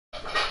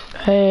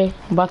Hey,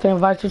 I'm about to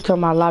invite you to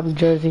my lobby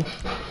jersey.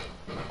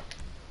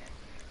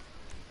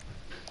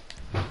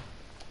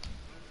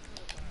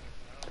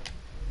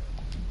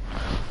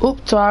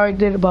 Oops, I already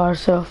did it by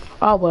herself.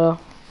 Oh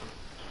well.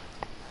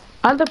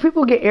 Other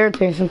people get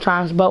irritated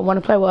sometimes, but want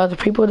to play with other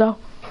people though.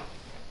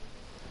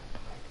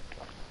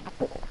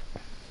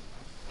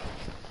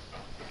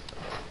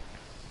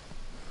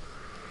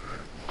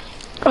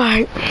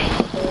 Alright.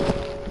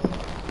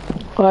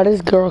 Oh,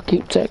 this girl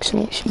keep texting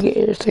me. She get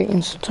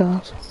irritating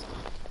sometimes.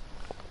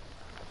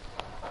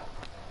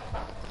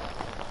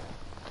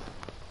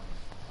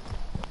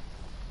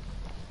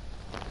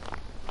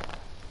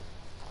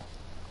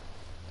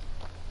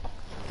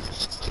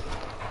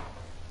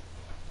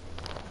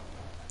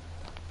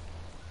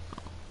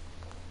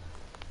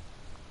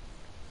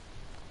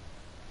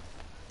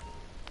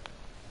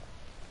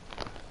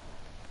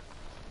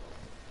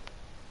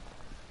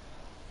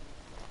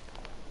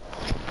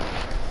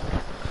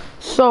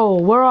 So,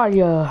 where are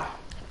you?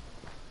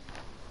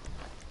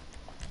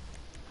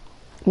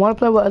 Want to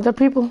play with other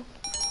people?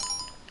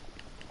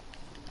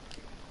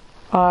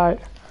 Alright.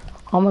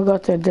 I'm gonna go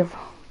to a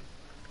different.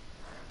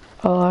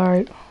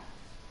 Alright.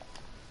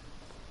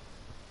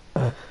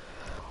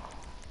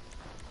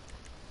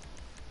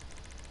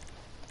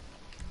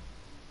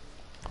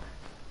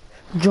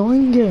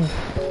 Join game.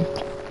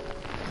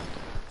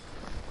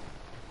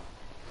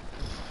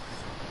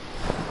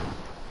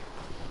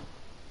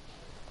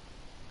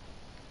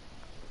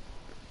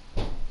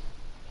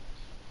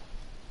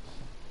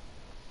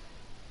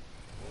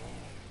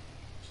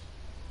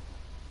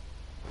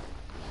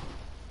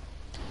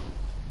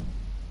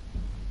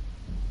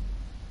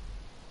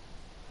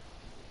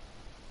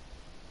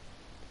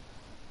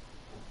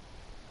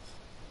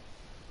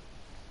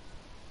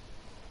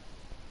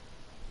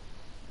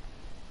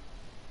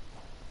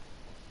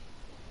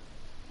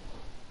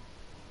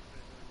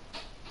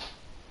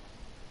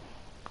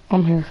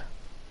 I'm here.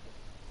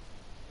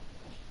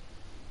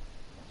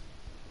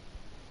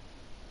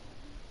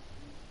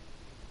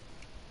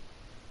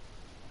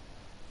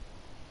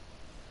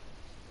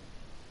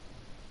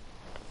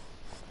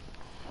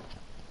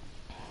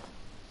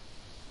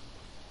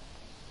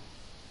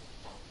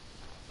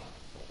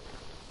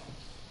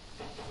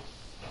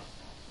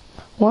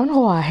 Wanna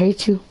know why I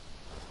hate you?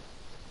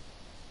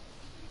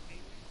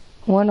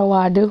 Wanna know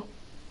why I do?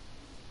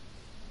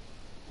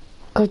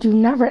 Cause you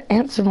never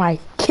answer my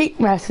kick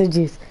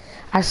messages.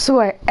 I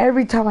swear,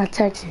 every time I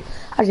text you,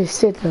 I just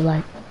sit there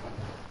like,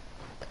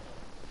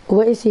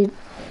 what is it?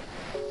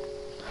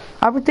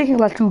 I've been thinking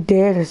like you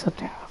dead or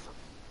something.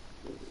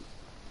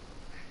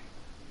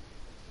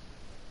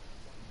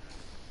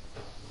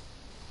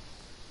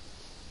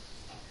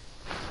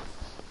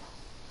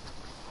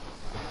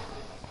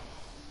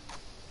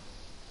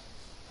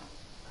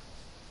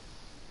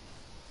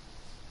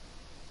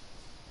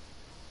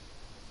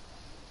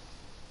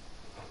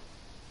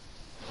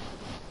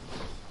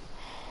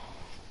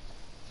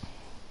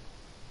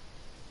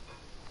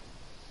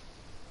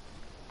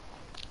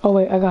 Oh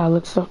wait, I gotta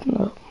look something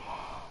up.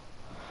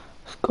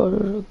 Let's go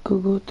to the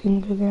Google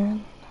thing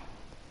again.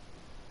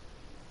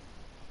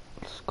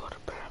 Let's go to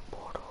parent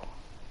portal.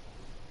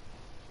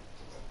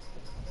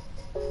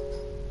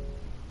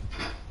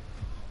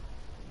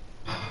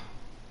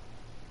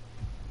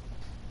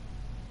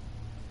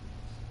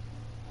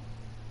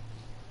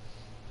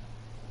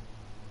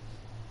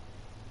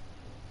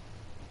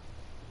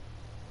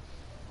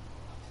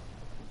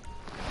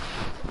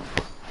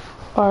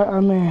 Alright,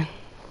 I'm in.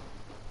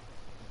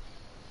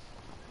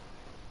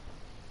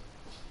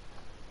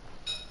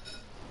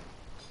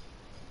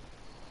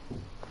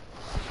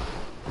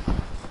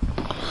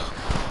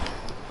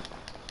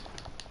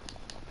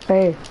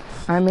 Hey,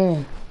 I'm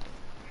in.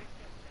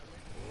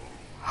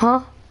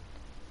 Huh?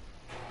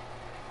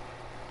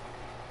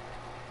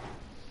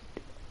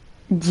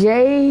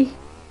 Jelous?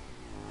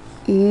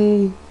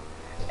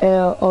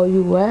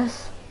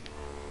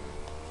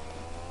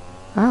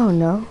 I don't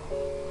know.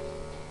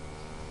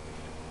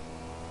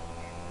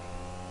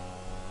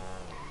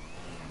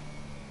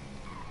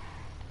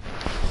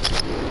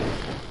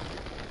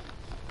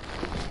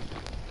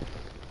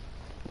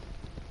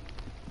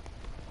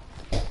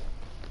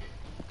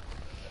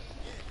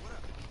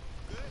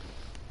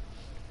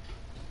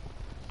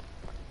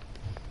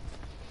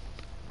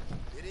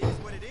 It is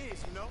what it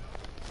is, you know?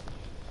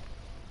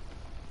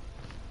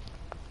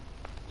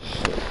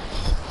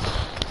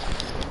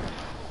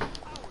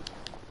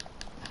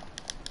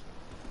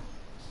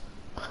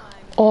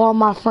 All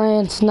my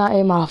friends not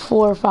in my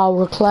 4th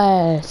hour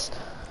class.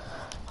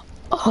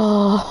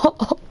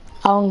 Oh,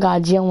 I don't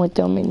got gym with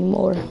them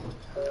anymore.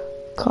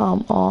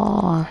 Come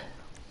on.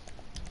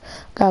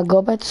 Gotta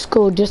go back to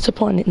school,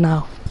 disappointed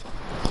now.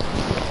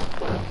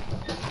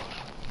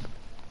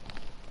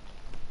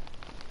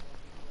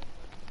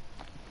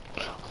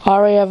 I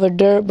already have a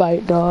dirt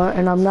bike, dog,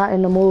 and I'm not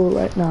in the mood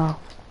right now.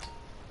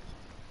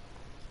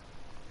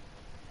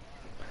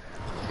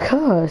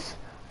 Cause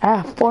I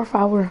have 4th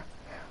hour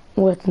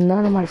with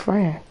none of my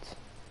friends.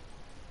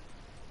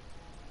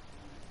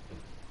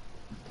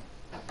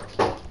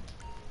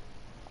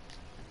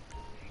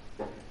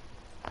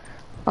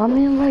 I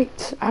mean, like,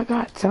 I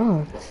got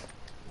tons.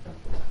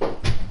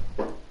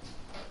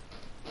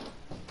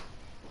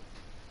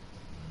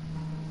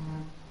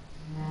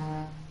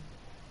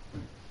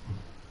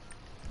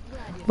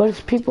 But it's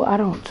people I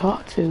don't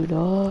talk to,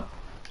 dog.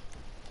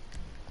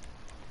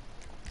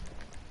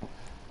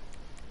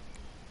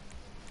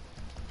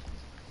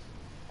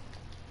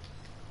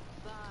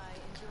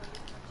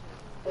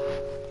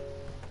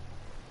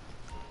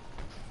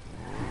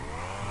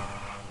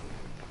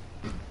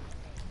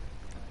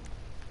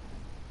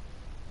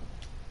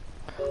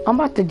 I'm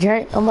about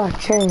to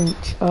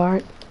change,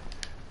 alright?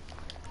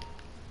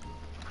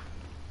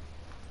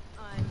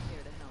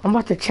 I'm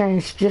about to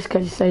change just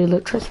cause you say you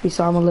look crispy,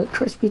 so I'm gonna look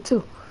crispy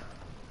too.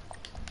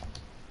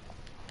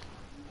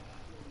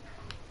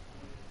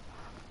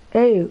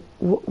 Hey,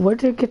 where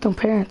did you get them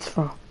pants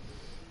from?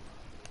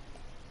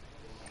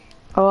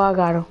 Oh, I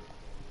got them.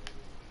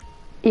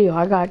 Ew,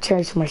 I gotta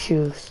change my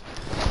shoes.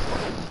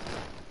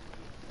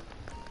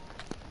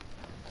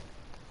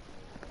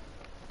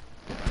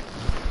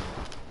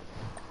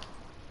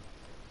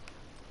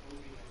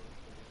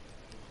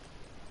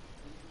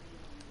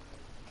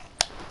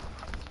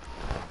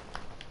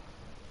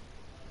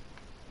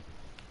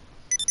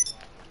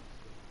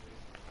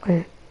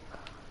 Wait.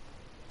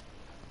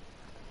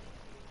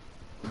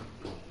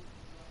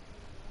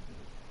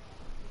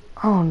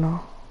 I don't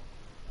know.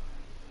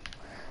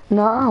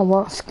 No, I don't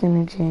want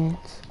skinny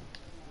jeans.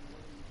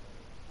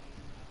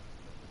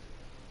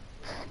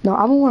 No,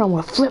 I'm gonna wear them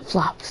with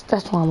flip-flops.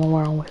 That's what I'm gonna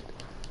wear them with.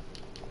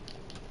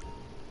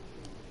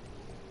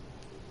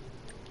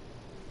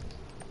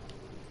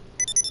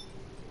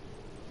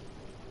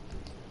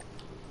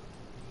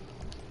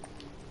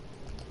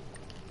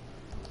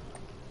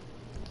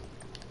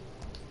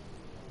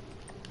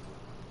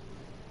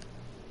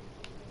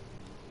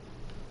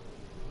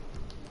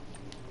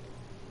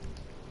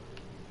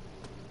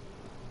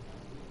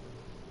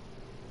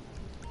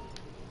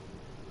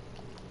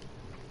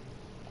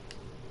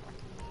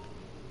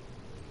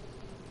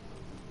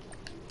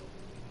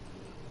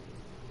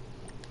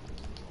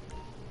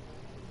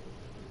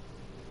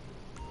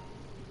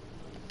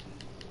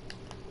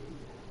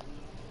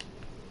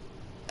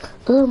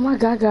 Oh my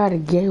God, I got a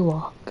gay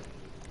walk.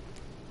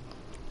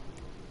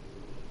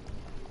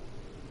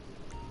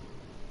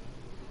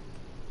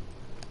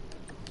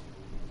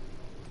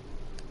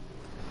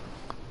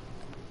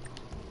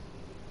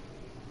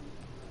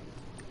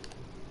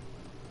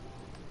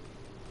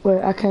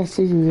 Wait, I can't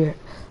see you yet.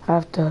 I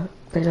have to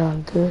put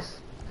on this.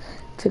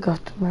 Take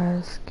off the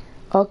mask.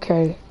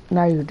 Okay,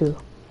 now you do.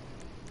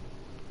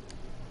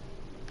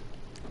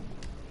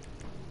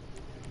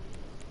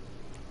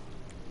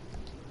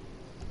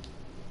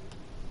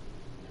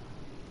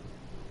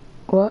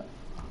 What?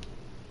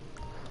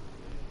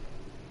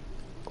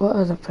 What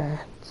other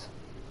pants?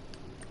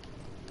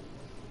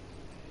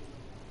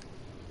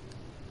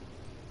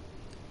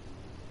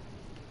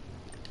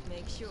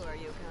 Make sure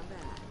you come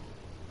back.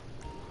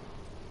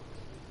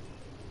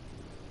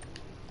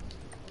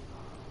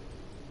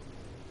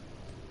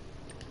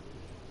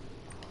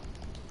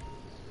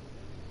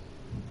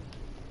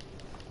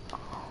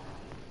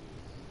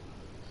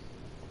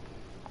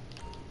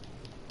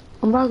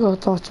 I'm about to go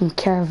throw some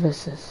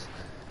canvases.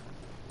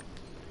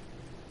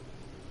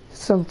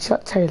 Some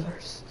Chuck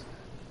Taylors.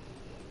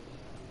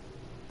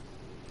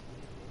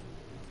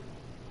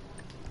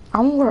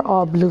 I'm gonna wear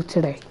all blue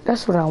today.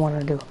 That's what I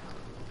wanna do.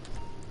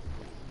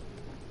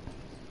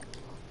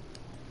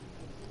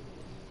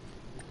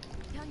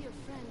 Tell your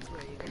friends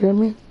where you You hear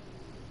me?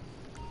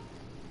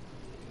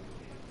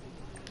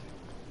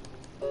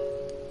 Here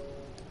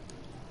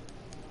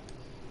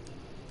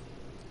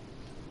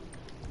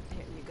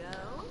you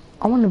go.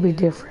 I wanna be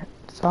different.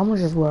 So I'm gonna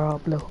just wear all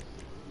blue.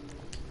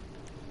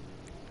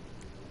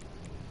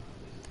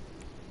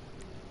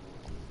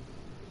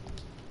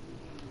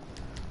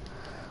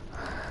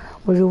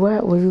 Where you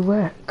at? Where you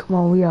at? Come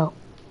on, we out.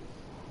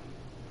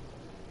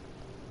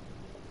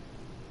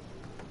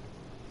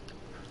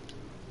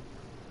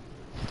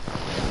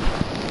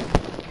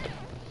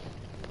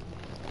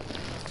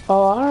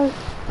 Oh, alright.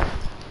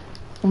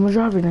 I'm gonna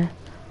drop you then.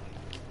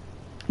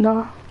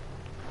 No,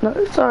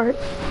 it's alright.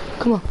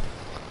 Come on.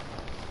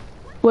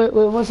 Wait,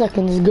 1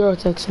 second. This girl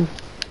texts me.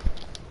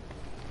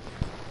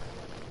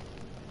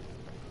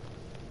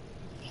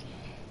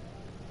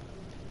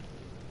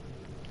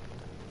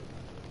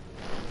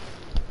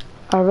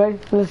 Alright, ready?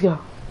 Let's go.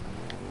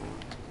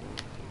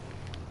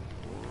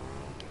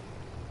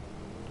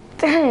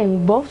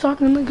 Dang, both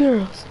talking to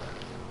girls.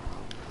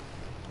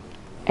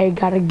 Hey,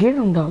 gotta get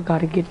them though.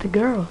 Gotta get the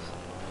girls.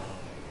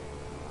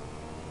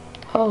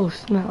 Oh,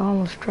 snap. I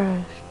almost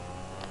crashed.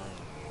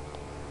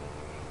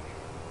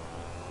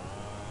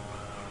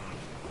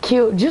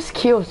 Just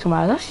kill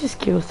somebody. Let's just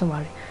kill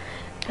somebody.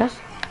 That's...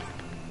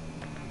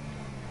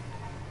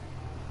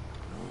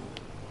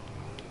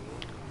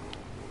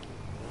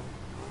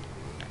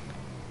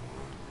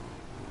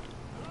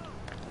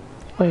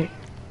 Wait.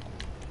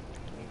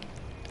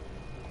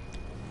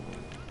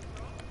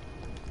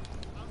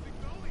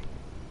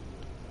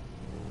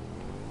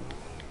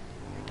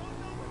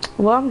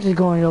 Well, I'm just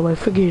going your way.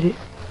 Forget it.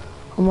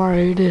 I'm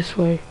already this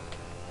way.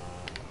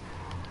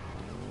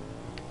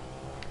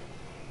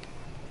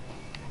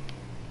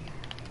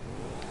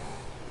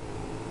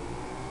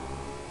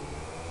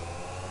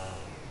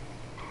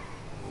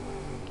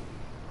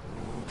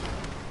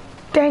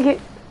 Dang it.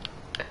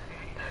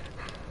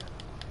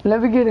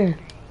 Let me get in.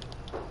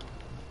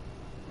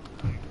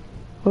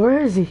 Where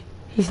is he?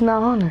 He's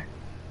not on there.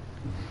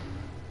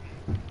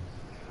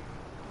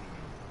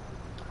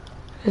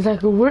 It's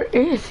like, where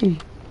is he?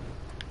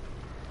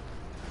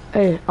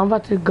 Hey, I'm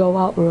about to go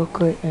out real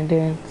quick and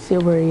then see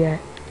where he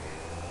at.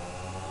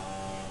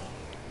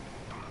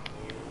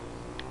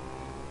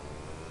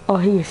 Oh,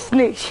 he a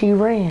snitch. He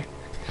ran.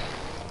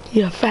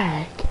 He a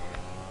fag.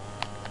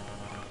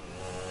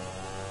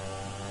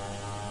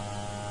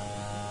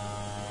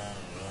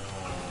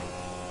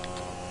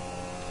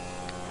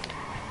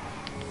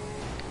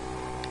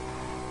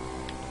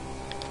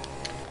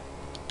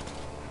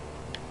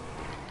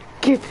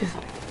 Get this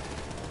nigga.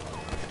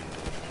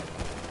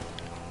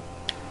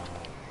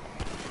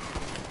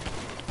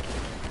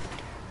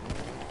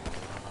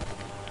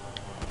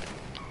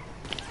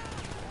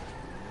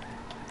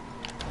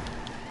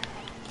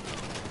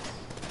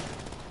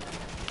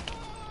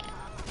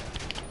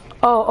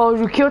 Oh,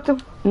 you killed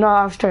him? No,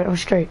 I'm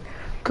straight.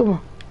 Come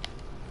on.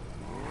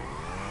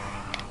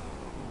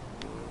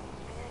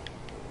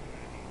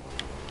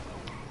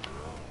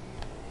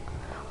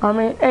 I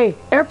mean, hey,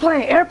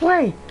 airplane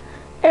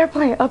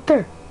up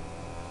there.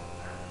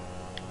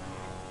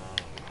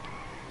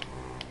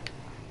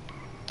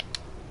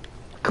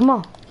 Come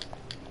on.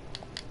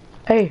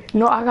 Hey,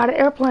 no, I got an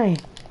airplane.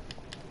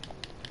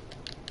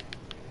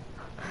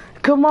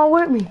 Come on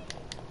with me.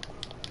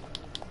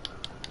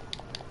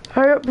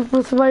 Hurry up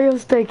before somebody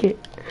else take it.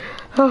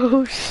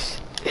 Oh,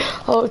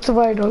 oh,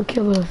 somebody don't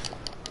kill us.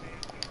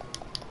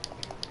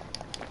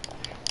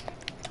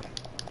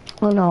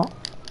 Oh no,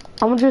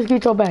 I'm gonna just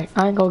get your back.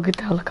 I ain't gonna get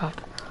the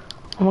helicopter.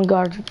 I'm gonna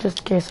guard you just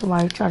in case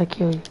somebody try to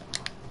kill you.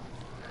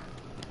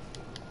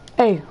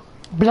 Hey,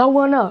 blow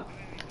one up.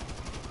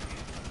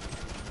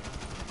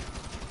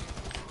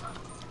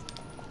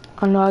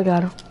 I know I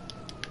got him.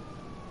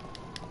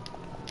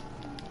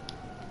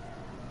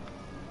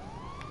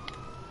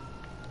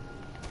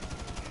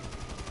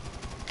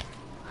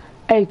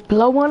 Hey,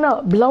 blow one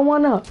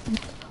up.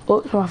 Oh,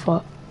 it's my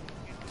fault.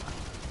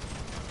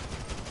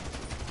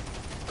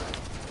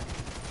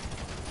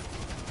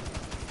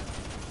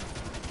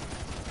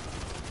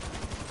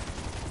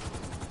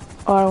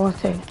 Alright, 1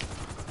 second.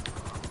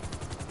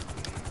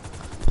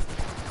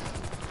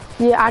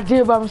 Yeah, I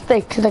did by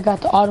mistake because I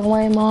got the auto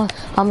aim on.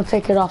 I'm gonna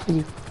take it off of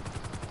you.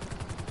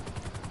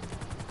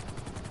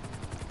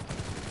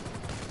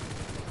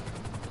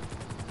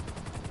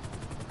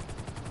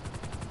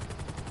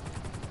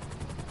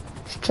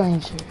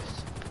 Strangers.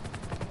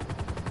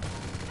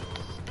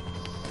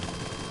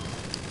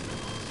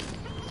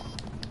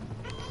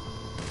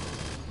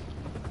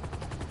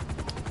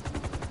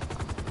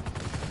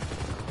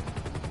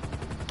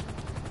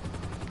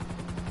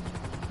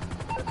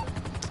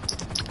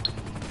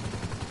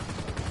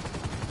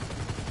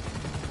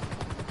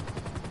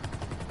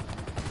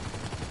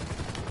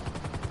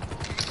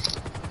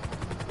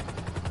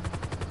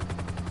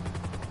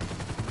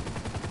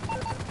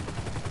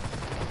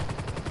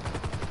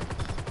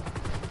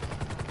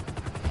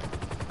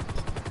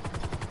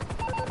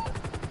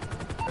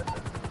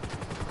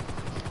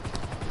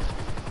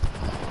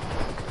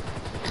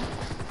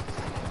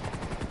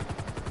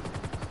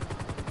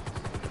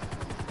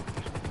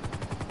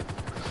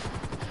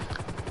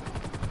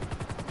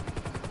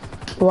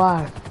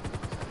 Why?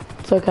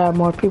 So I got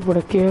more people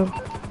to kill.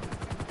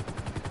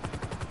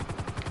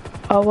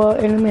 Oh well,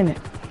 in a minute.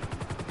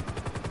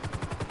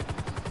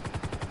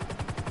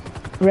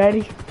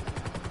 Ready?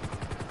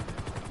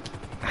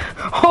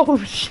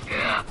 Oh shit!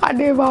 I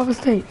did my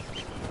mistake.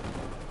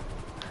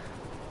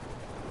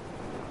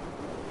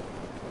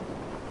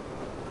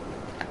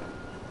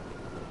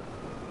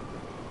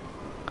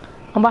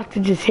 I'm about to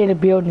just hit a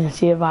building and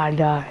see if I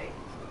die.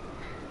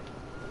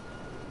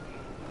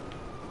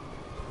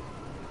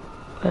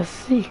 Let's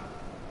see.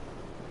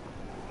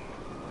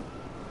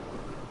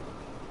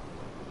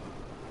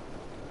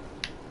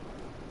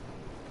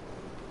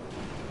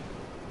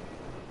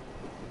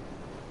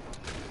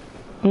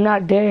 I'm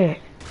not dead.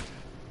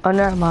 Oh,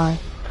 never mind.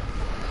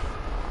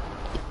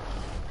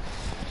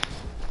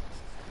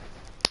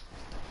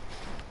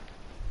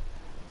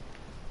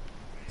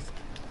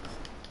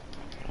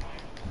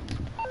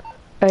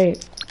 Hey.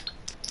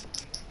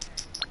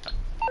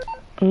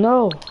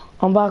 No.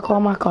 I'm about to call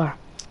my car.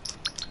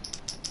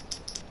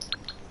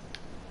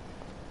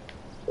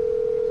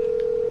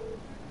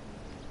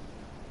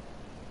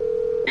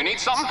 You need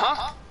something,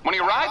 huh? One of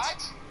your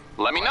rides?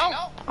 Let me know.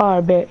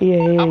 Alright, bet.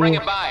 Yeah. I'll bring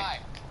it by.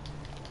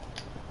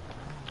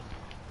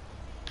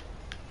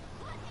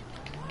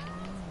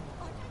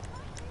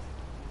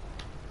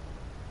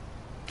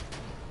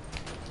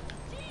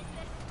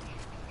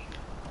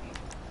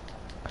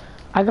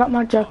 I got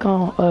my jack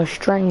on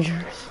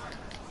strangers.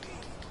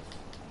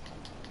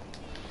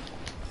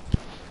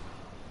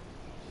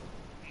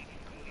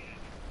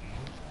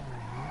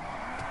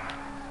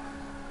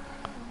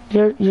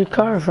 Your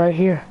car is right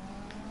here.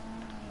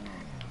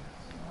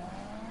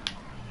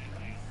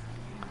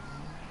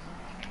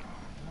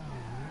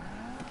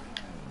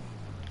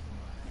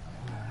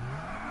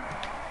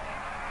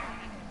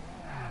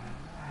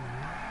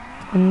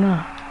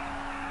 No.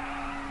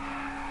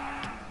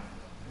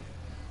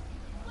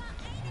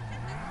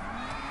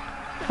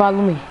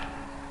 Follow me.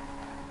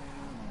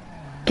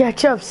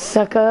 Catch up,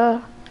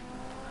 sucker.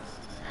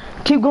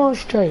 Keep going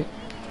straight.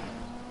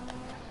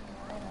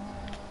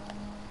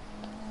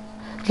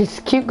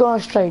 Just keep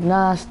going straight,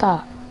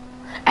 non-stop.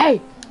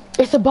 Hey,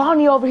 it's a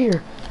bounty over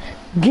here.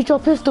 Get your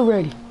pistol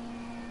ready.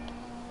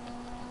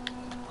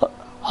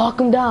 Hawk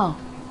him down.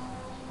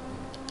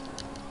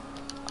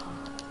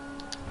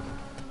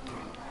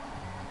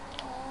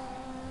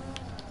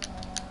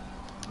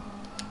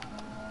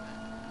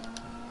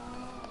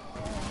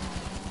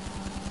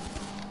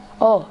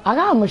 Oh, I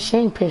got a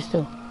machine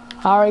pistol.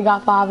 I already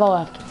got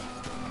 5-0 after me.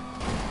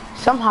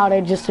 Somehow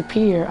they just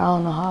appear. I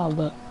don't know how,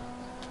 but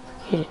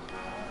hit it.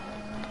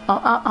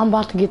 I'm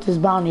about to get this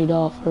bounty,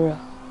 dog, for real.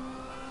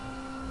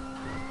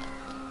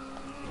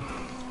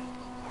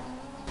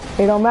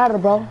 It don't matter,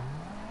 bro.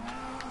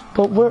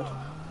 But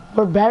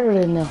we're better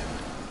than them.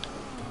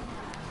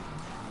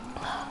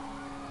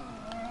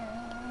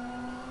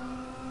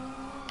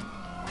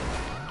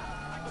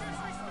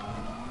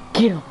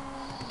 Get him.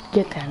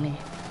 Get that nigga.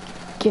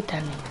 Get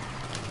that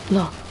nigga.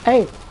 No.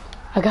 Hey,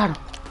 I got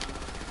him.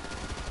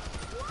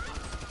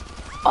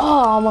 Oh,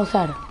 I almost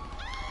had him.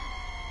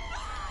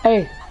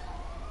 Hey.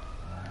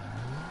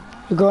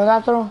 You going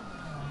after him?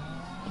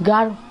 You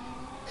got him?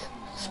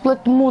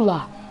 Split the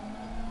moolah.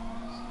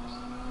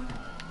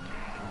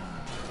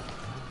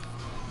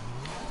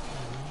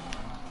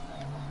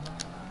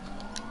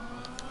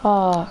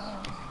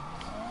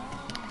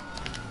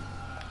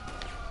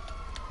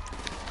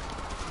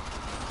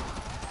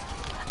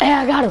 Hey,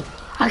 I got him.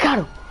 I got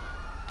him.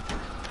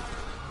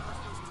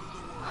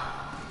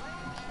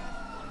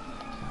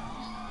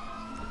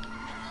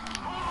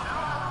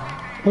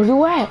 Where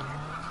you at?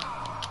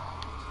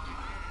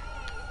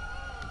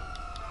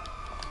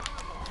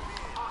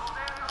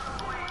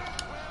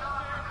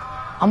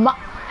 I'm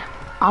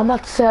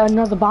about to set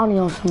another bounty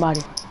on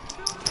somebody.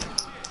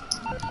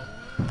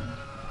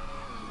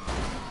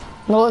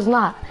 No, it's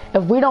not.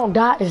 If we don't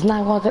die, it's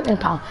not going to the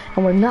impound.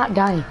 And we're not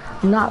dying.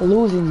 I'm not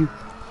losing you.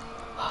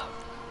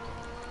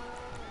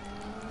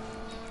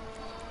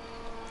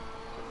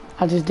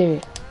 I just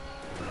did.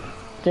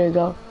 There you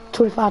go.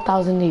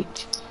 25,000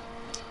 each.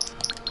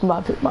 I'm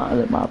about to put mine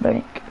in my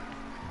bank.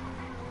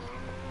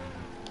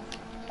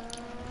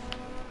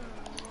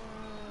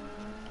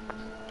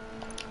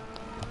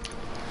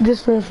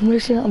 Just for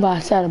information, I'm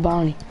about to set a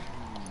bounty.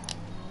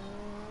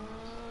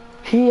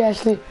 He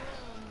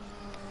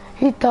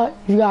thought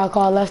you gotta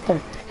call Lester.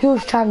 He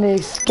was trying to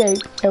escape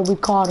and we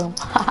caught him.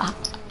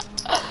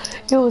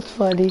 It was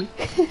funny.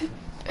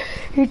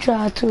 He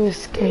tried to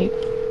escape.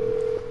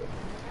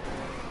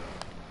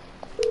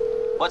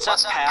 What's up,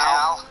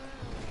 pal?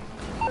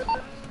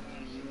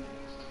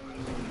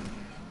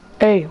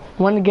 Hey,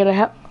 want to get a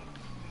help?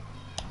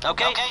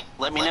 Okay,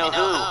 let me know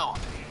who.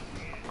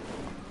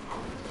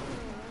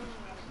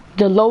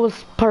 The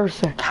lowest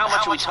person. How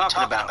much are we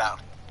talking about?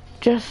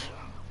 Just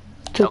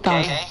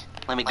 2,000. Okay,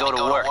 let me go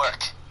to work.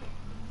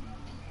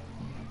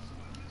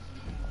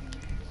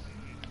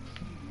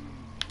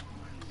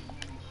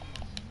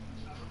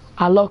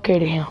 I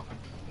located him.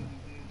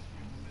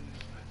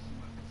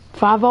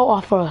 5-0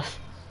 off us.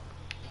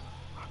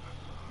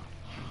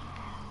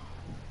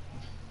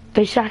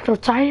 They shot your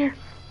tire?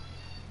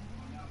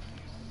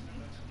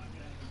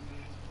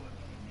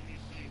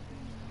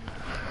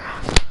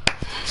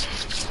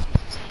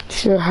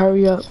 Sure,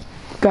 hurry up.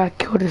 Gotta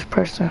kill this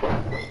person.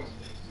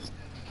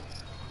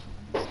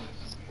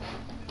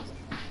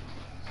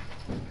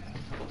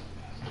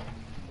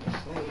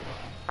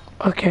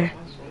 Okay.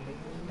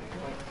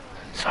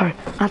 Sorry.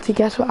 Auntie,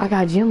 guess what? I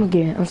got gym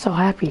again. I'm so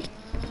happy.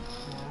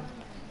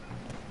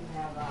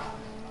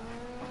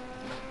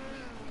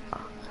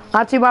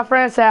 Auntie, my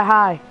friend said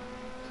hi.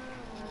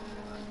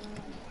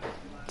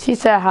 She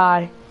said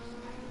hi.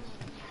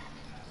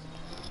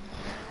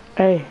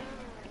 Hey,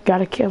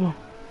 gotta kill him.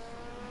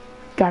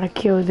 Gotta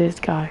kill this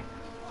guy.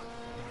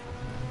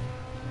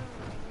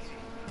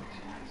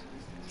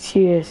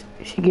 She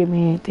give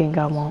me anything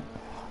I want.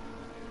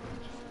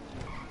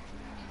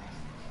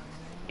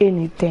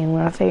 Anything.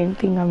 When I say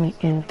anything, I mean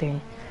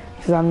anything.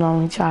 Because I'm the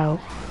only child.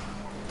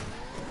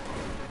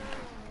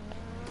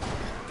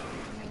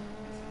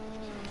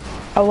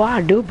 Oh, well,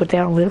 I do, but they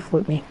don't live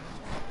with me.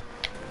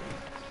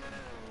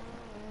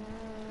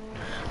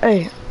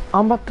 Hey,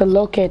 I'm about to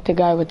locate the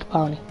guy with the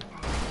bounty.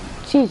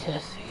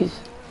 Jesus, he's...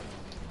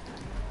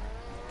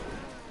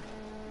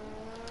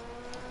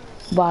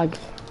 Bug.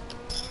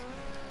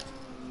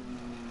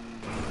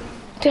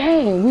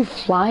 Dang, we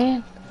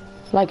flying?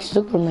 Like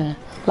Superman.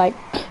 Like,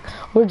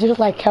 we're just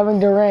like Kevin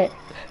Durant.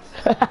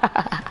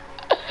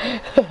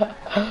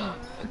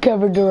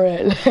 Kevin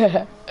Durant.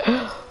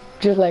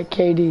 Just like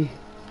KD.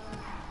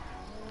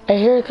 Hey,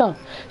 here it comes.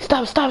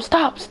 Stop, stop,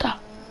 stop, stop.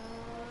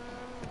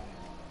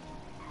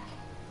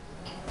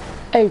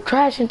 Hey,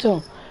 crash into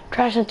him.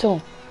 Crash into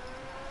him.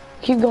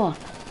 Keep going.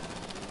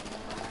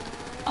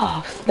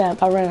 Oh,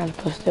 snap. I ran out of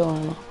pistol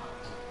on him.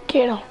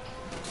 Get him.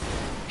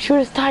 Shoot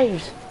his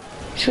tires.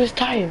 Shoot his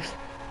tires.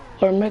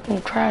 Or make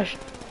him crash.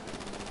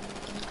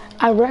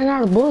 I ran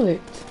out of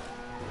bullets.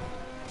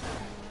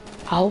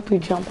 I hope he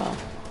jump out.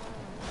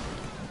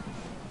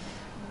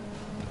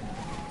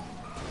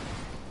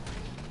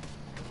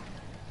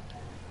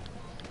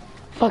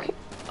 Fuck it.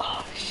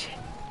 Oh, shit.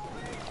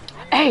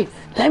 Hey,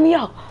 let me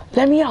out.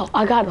 Let me out.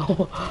 I got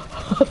him.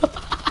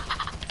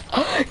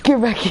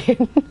 Get back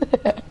in.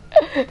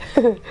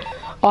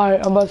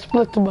 Alright, I'm about to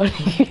split the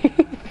money.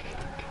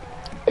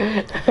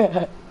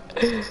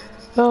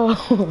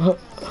 Oh.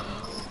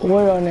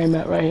 Where our name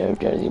at right here,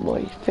 Jersey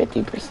boys?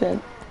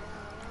 50%.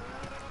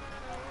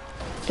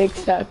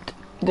 Except,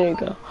 there you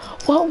go.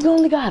 Well, we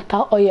only got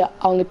 1,000. Oh yeah,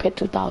 I only paid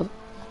 2,000.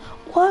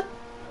 What?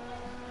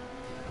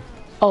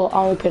 Oh,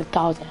 I only paid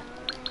 1,000.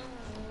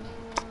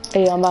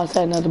 Hey, I'm about to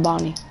set another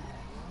bounty.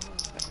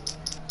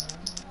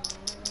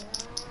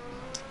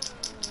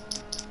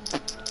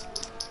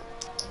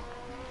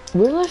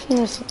 We're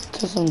listening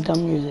to some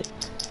dumb music.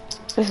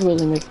 It's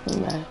really making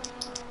me mad.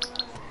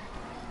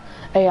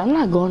 Hey, I'm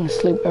not going to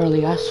sleep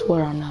early. I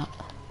swear I'm not.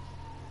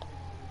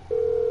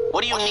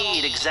 What do you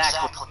need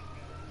exactly?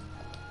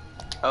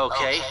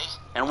 Okay.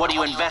 And what are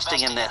you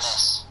investing in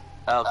this?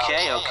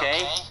 Okay,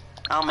 okay.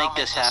 I'll make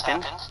this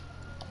happen.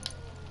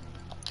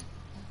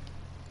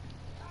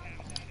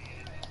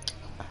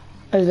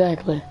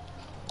 Exactly.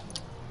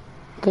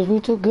 Because we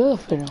too good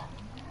for them.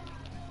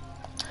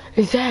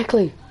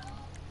 Exactly.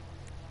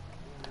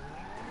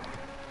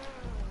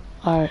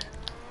 Alright.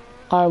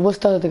 Alright, what's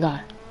the other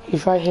guy?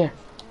 He's right here.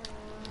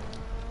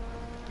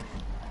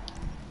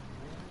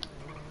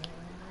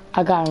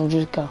 I got him,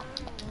 just go.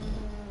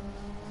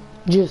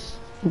 Just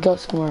go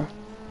somewhere.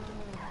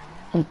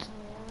 Oh,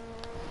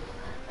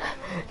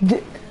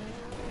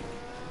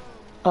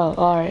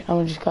 alright, I'm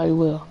gonna just call you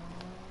Will.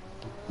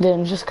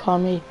 Then just call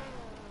me.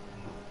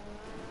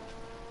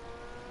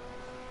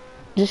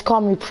 Just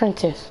call me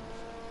Prentice.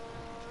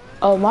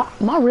 Oh,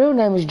 my real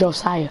name is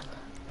Josiah.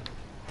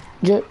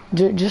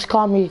 Just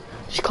call me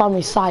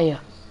Saya.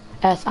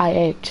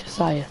 S-I-H,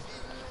 Saya.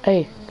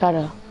 Hey,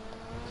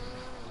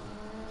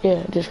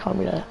 yeah, just call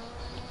me that.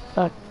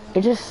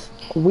 It's just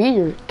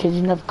weird, cause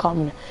you never call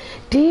me that.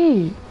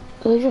 Dude,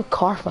 look, your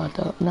car fucked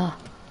up. Nah.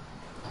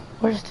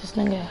 Where's this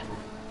nigga at?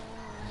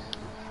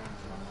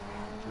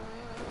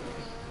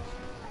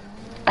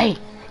 Hey,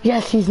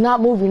 yes, he's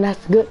not moving.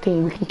 That's a good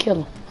thing. We can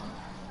kill him.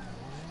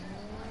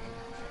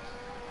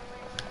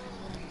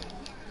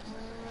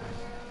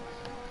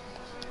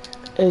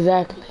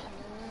 Exactly.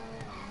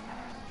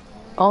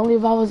 Only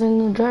if I was in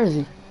New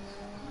Jersey.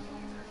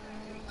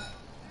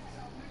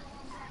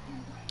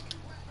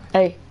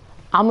 Hey,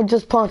 I'ma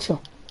just punch him.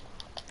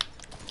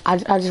 I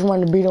just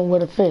want to beat him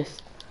with a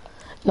fist.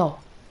 No,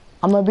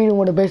 I'm gonna beat him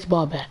with a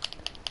baseball bat.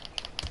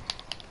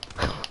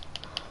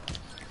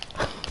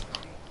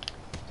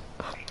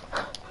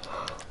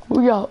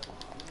 Yo,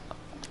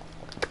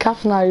 the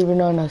cops not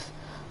even on us.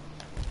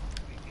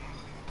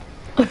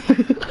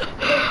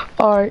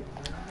 Alright,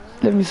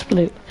 let me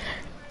split.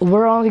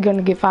 We're only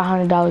gonna get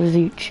 $500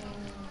 each.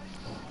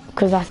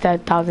 Cause that's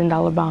that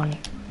 $1,000 bounty.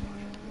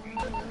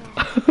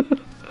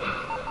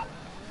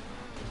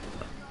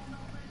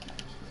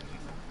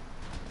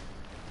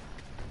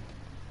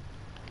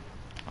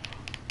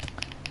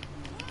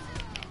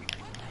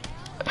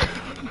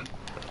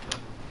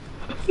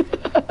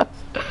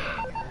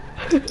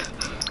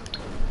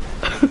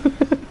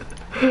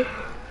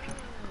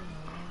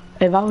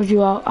 If I was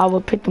you, I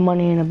would put the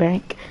money in the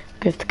bank,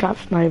 because the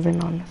cops not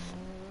even on us.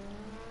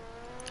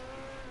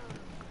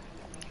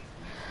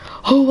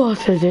 Who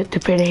else is it to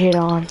put a hit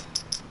on?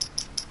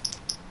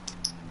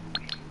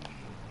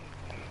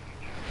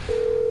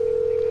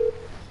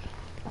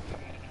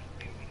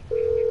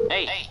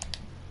 Hey.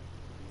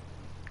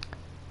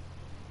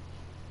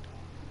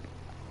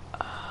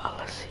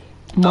 Let's see.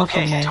 Muffin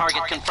Okay, Man.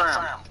 target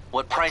confirmed.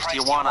 What price do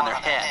you want on their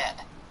head?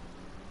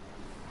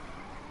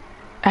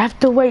 I have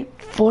to wait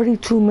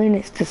 42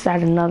 minutes to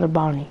set another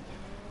bounty.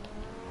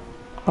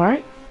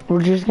 Alright,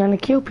 we're just gonna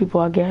kill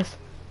people, I guess.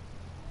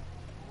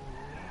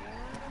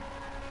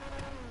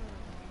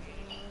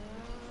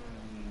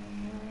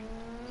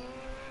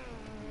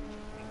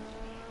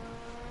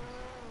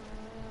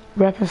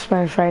 Rapping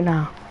Spanish right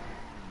now.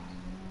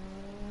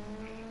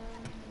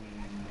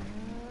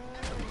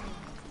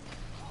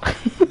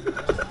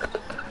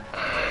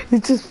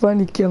 It's just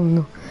funny killing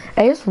them.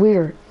 Hey, it's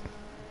weird.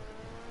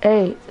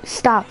 Hey,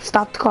 stop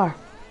the car.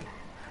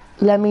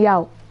 Let me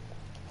out.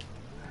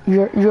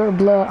 You're a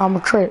blood, I'm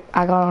a trip.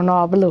 I got on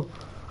all blue.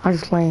 I'm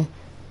just playing.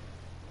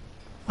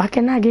 Why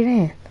can't I get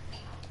in?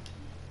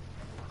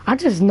 I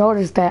just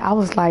noticed that. I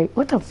was like,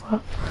 what the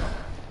fuck?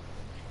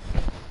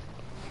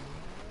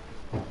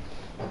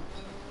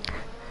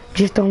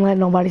 Just don't let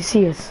nobody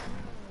see us.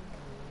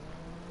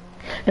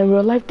 In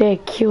real life,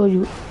 they'd kill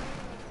you.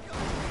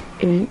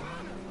 If you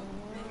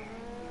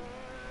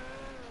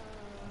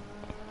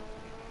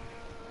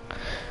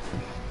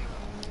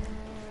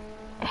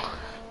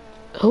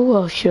Who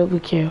else should we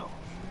kill?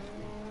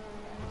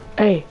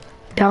 Hey,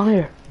 down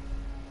here.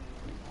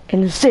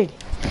 In the city.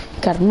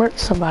 Gotta murder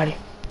somebody.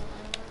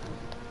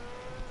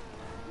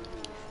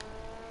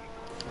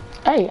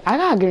 Hey, I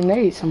got a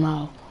grenade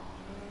somehow.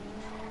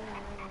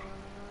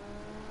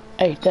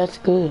 Hey, that's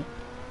good.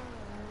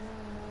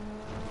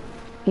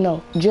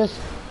 No, just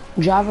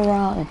drive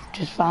around and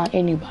just find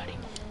anybody.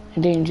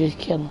 And then just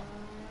kill them.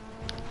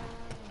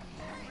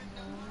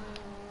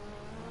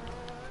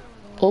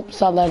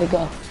 Oops, I let it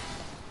go.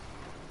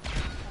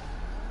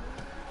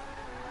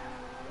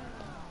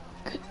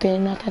 Good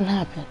thing nothing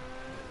happened.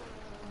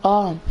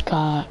 Oh,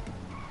 God.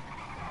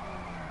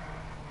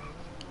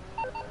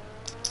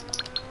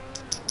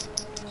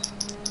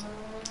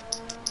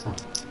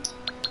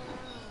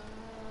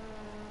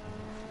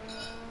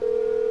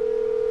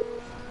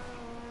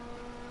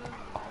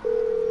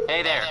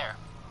 Hey there.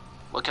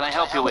 What can I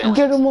help you with?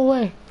 Get him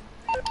away.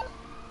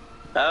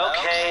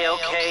 Okay,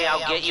 okay,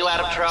 I'll get you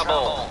out of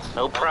trouble.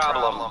 No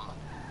problem.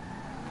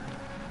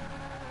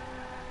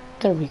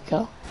 There we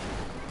go.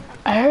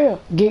 Hurry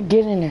up. Get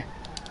in there.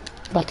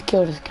 About to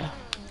kill this guy.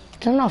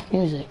 Turn off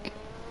music.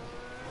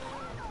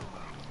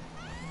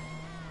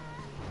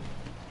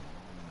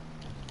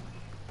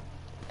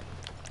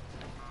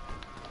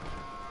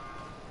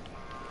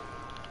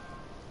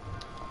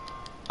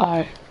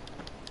 Alright.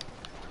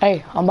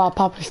 Hey, I'm about to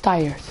pop his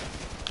tires.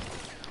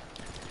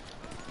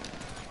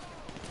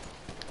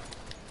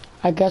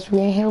 I guess we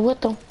ain't here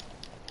with them.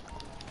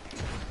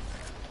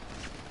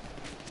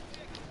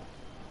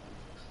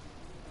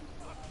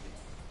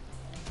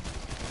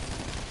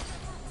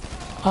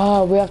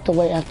 Oh, we have to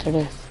wait after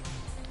this.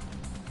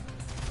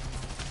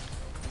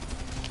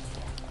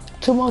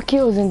 2 more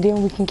kills and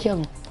then we can kill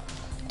him.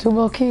 2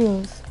 more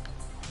kills.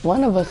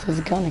 One of us is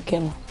gonna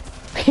kill him.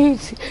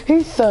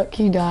 He sucked,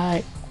 he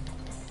died.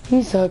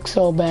 He sucked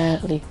so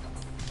badly.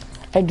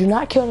 Hey, do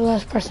not kill the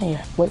last person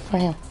yet. Wait for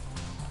him.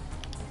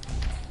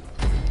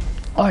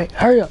 Alright,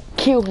 hurry up.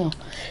 Kill him.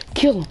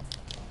 Kill him.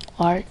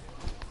 Alright.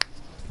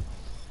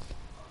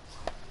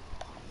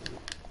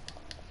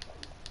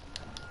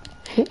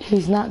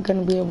 He's not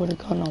gonna be able to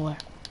go nowhere.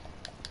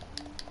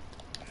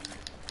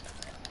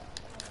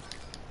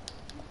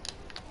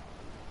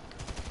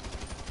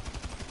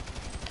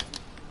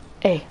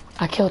 Hey,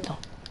 I killed him.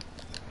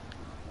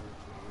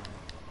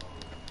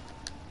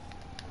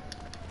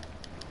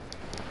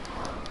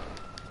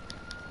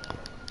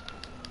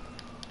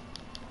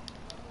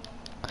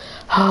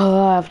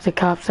 Oh, I have the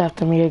cops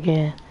after me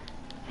again.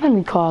 Let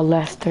me call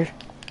Lester.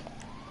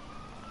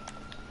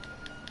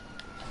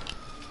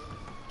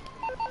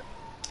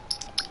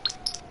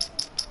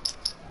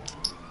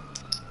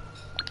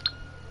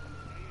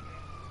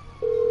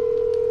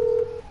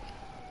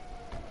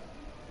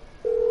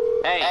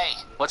 Hey,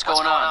 what's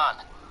going on?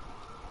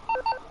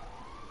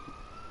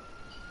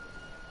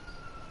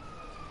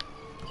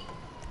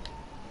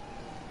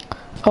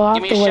 Oh, I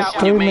Give have me to a wait shout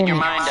when 3 you've made your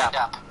minutes. mind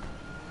up.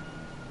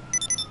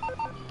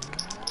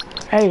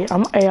 Hey,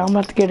 I'm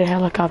about to get a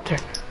helicopter.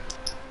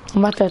 I'm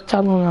about to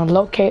tell them to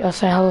locate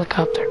us a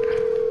helicopter.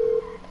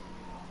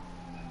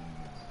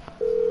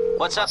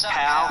 What's up,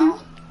 pal?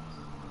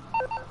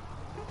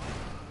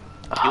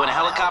 You want a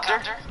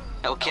helicopter?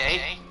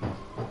 Okay.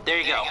 There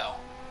you go.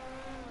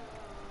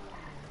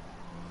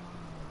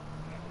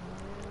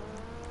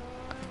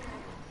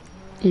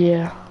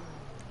 Yeah.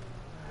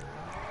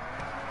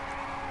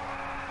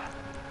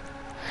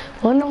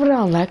 Wanna know what I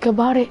don't like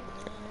about it?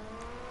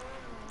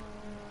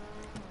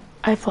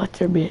 I fought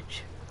your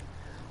bitch.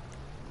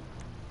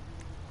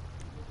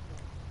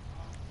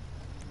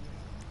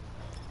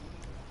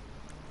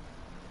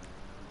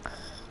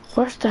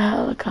 Where's the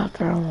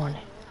helicopter I wanted?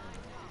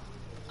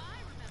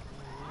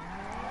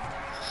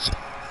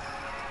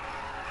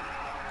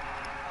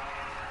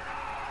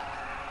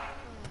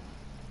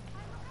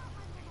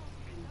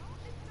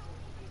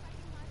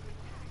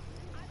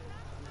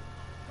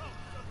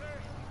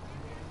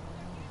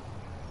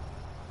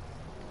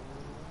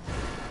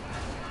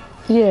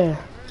 Yeah.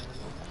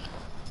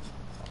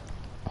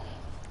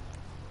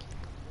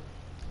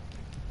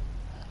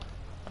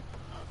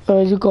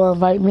 So you gonna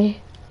invite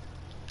me?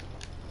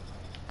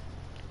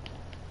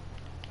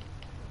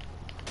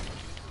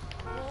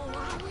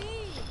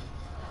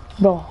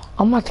 Bro,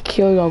 I'm about to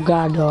kill your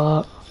guy,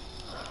 dog.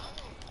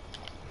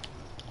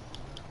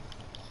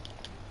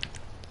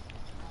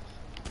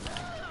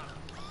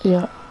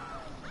 Yeah.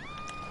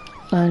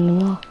 Not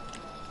anymore.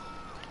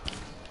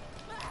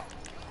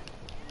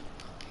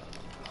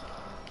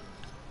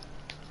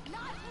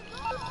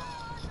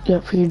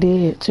 Yep, he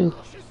did too.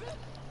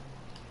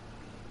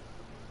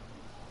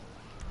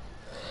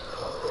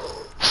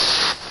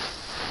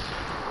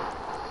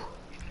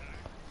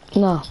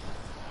 No.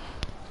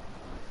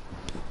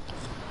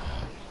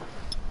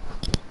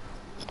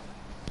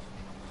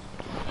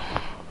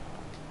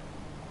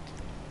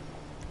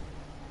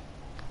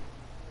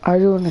 Are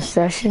you in a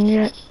session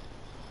yet?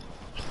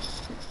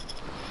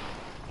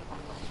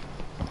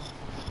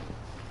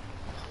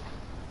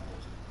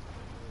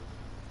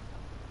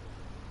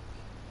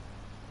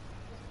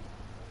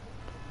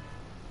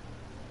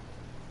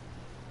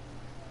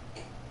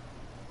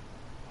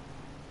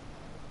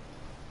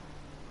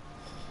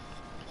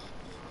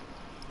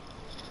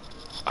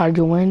 Are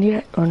you in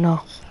yet or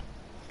no?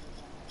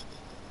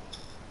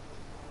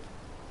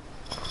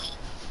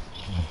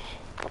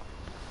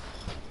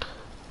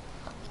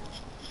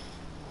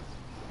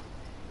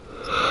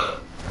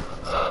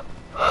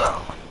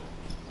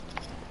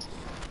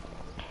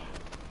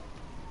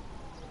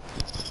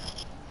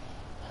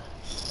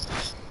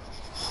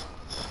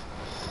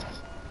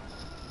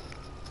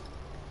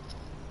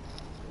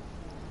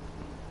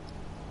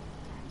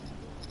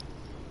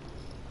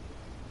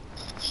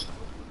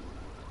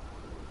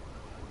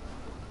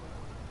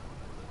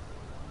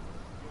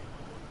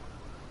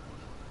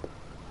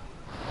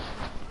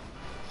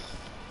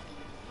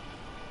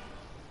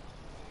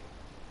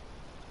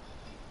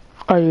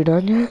 Are you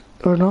done yet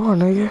or no,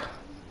 nigga?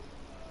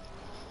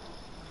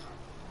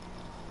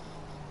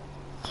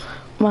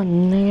 My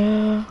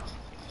nigga.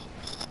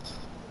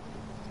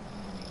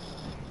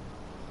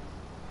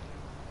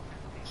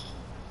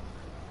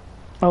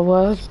 I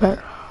was, but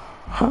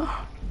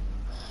huh?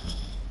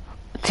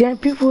 10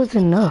 people is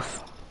enough.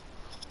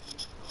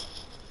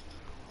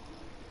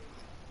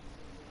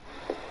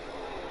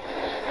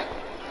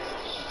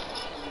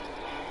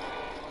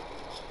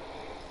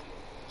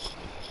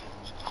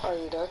 Are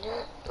you done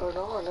yet or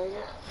no,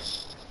 nigga?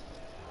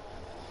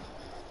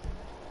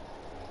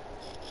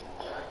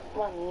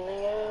 My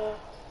nigga.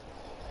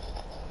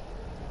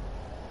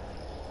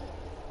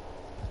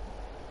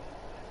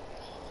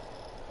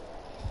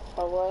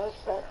 I was,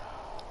 but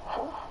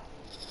huh?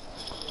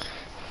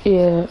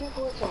 Yeah.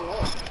 People is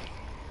enough.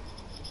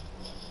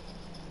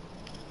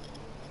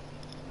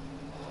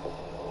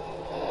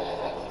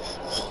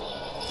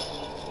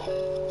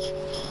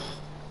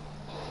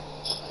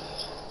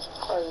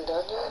 Are you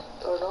done yet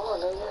or no,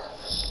 nigga?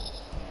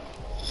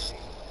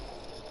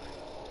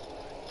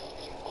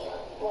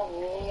 My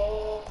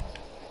nigga.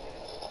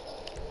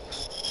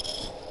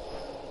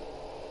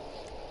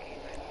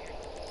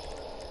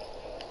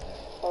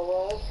 I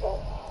was, but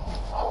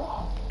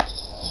huh?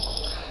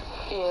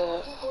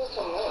 Yeah. People is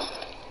enough.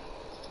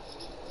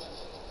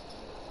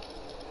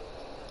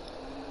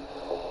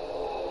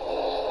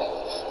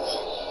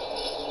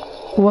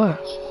 What?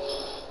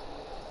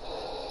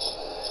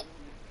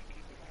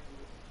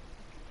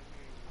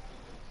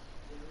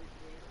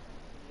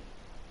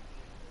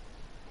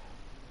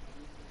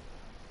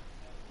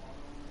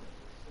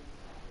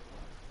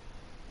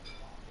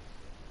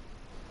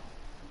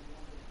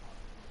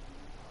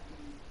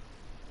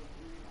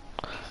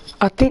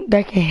 I think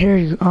they can hear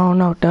you. I don't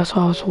know. That's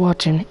why I was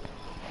watching it.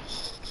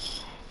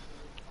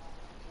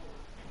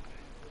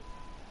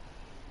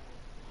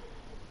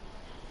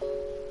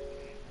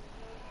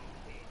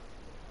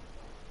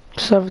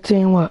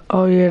 $17 what?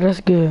 Oh yeah,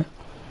 that's good.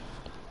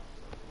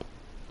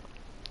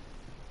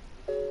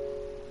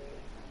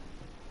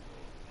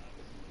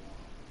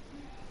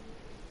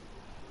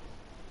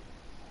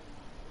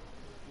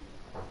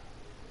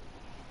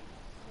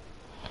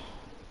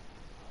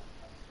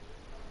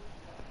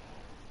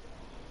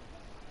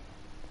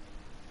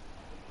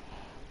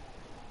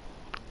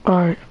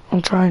 Alright,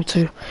 I'm trying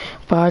to,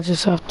 but I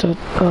just have to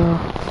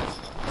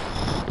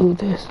do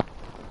this.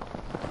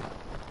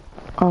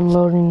 I'm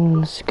loading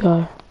in the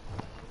sky.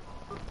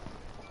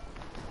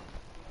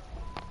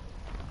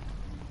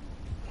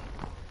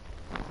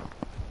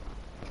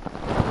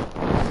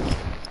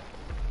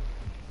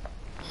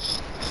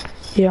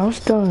 Yeah, I'm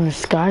still in the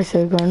sky, so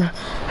you're gonna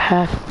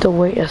have to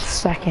wait a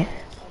second. I'm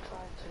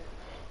trying to,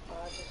 but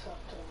I just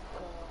have to do this.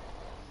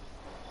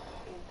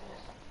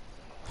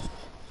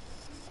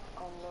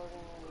 I'm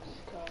loading in the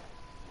sky.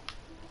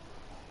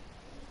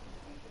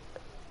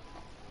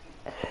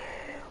 Oh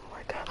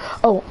my god.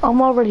 Oh,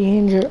 I'm already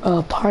in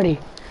your party.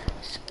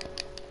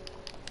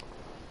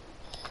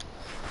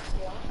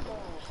 Yeah, I'm still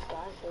in the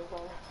sky, so you're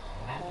gonna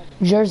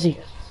have Jersey.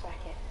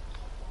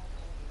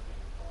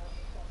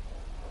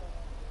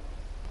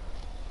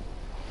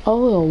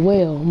 Oh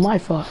well, my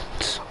fault.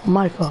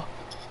 My fault.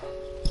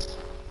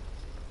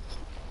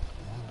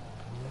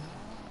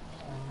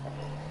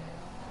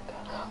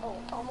 Oh,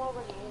 I'm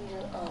already in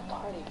your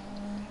party.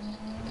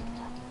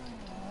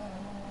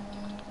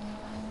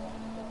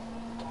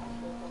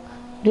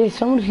 There's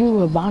so many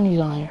people with bounties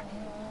on here.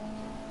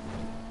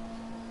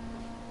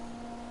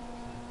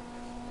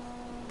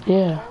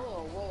 Yeah.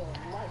 Oh well,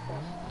 my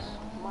fault.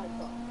 My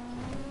fault.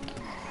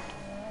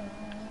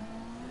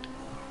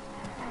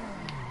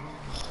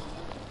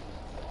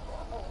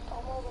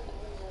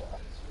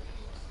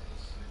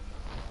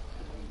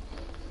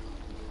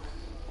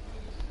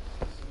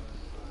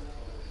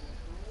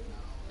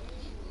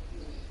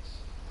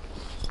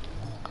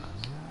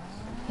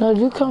 No,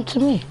 you come to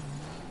me.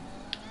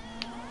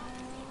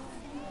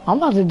 I'm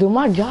about to do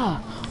my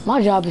job.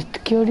 My job is to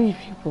kill these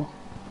people.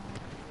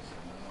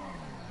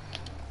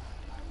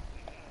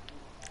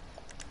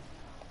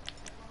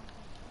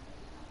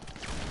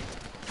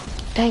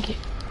 Thank you.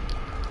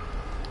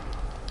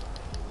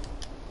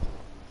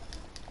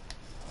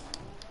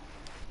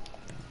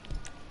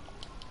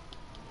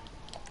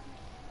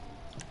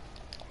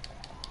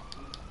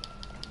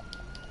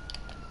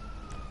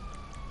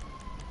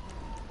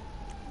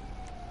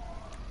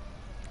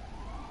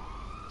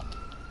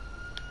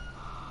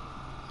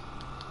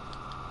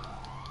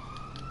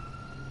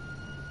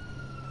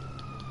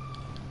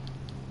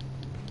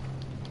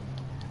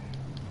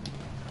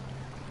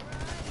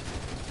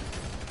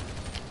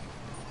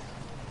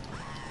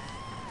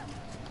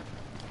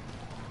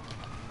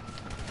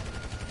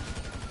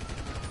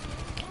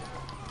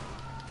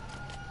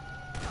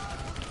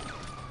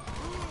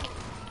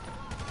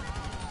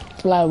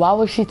 Like, why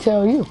would she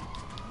tell you?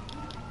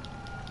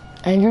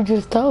 And you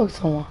just told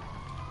someone.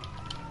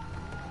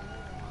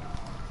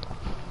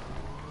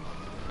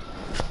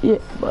 Yeah,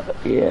 but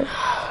yeah.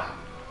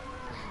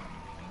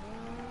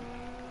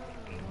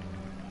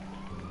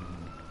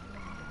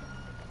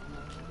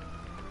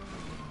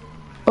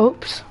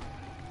 Oops.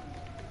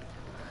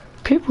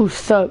 People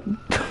suck.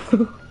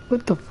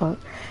 What the fuck?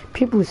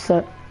 People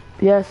suck.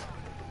 Yes.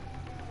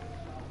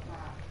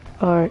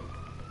 Alright.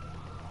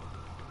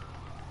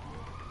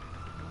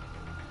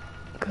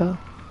 Go.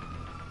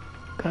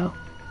 Go.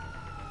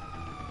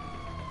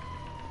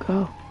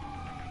 Go.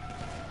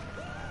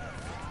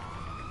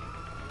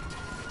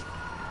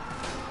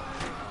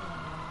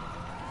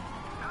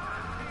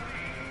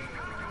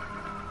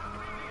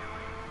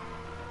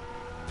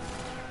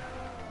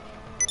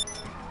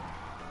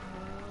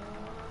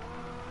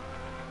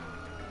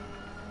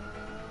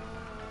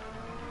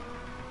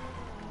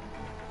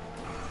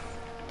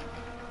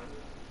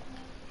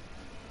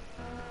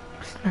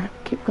 Snap.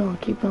 Keep going,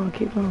 keep going,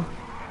 keep going.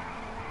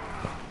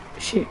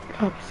 Shit,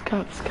 cops,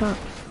 cops, cops.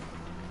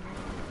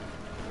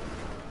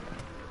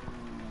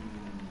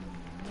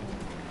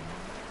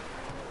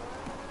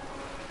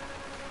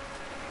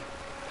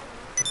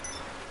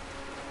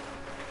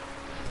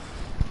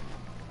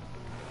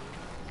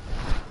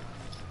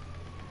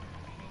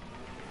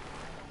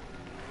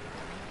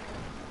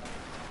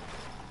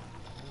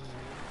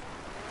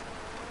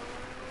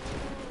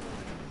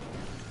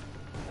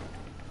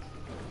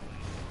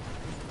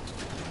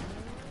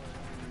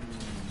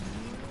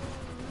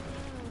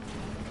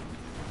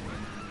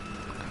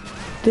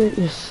 This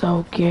is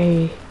so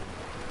gay.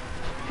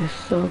 It's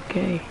so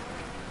gay.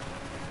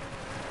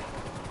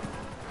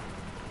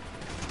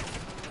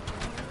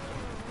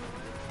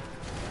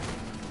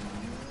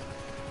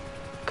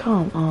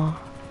 Come on.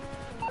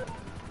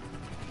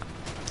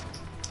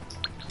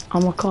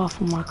 I'm gonna call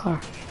for my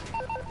car.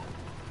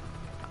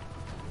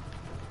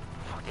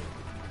 Fuck it.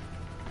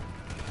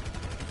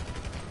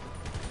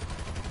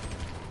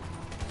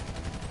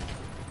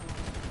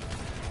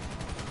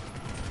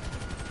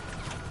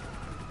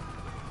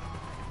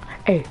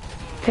 Hey,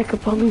 take a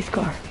police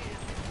car.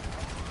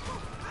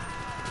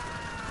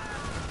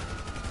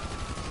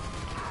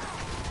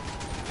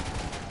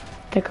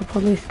 Take a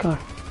police car.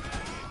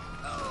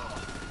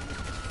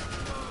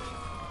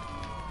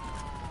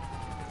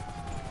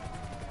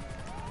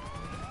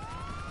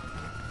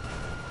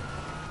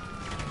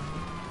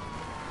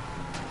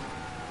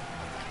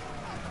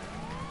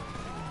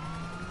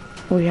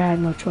 We had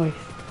no choice.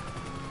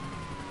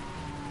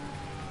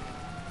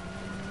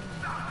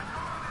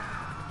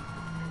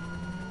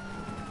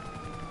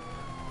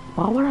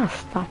 Why would I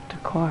stop the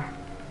car?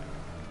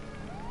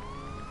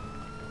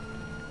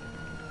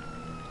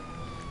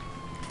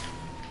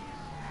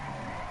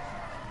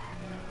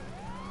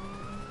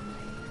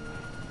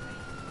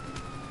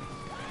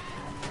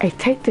 Hey,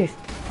 take this.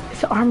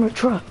 It's an armored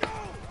truck.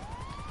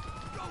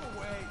 Go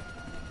away.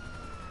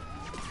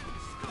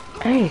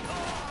 Hey.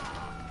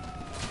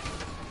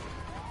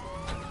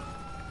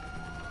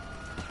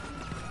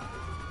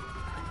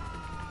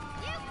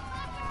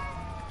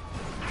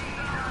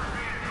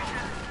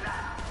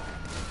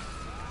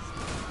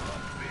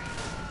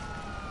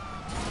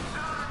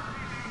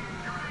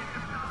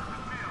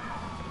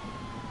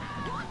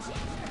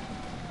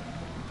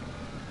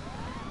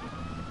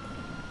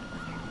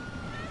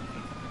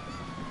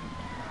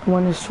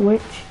 Want to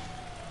switch?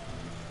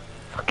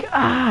 Fuck it.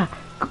 Ah!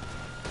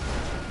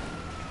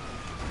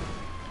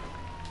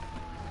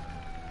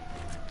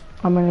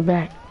 I'm in the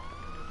back.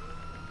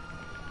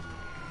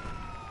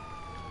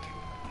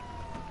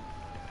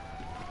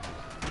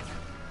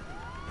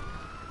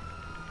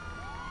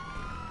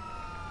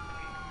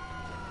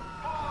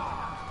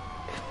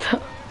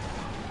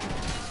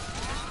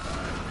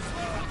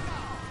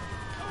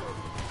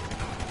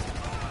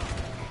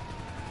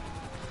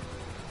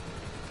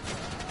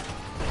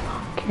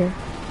 Care.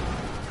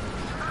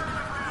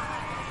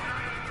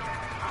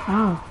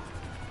 Oh.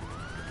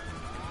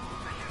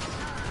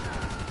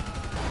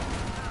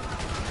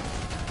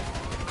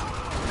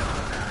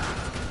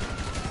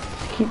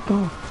 Keep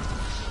going.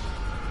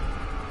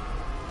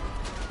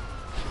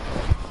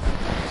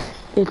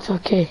 It's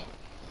okay.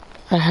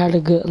 I had a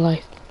good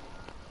life.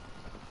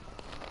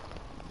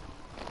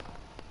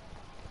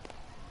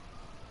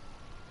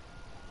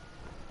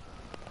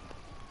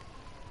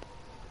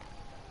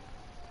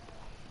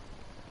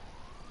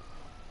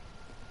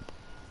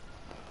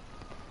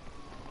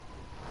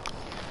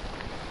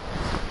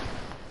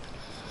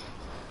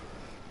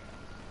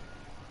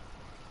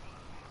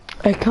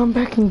 Hey, come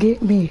back and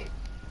get me.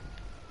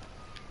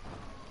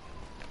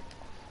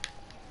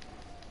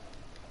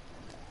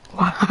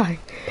 Why?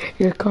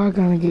 Your car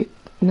gonna get...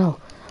 No.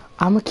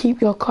 I'm gonna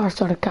keep your car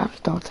so the cops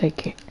don't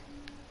take it.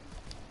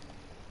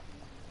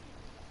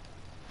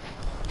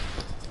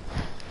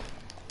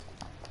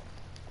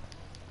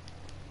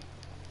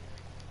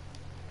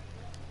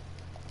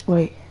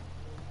 Wait.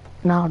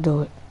 Now I'll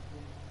do it.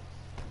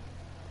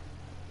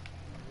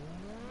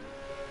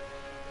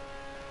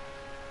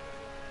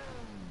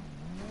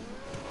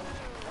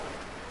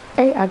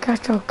 Hey, Wait, I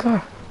got your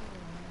car.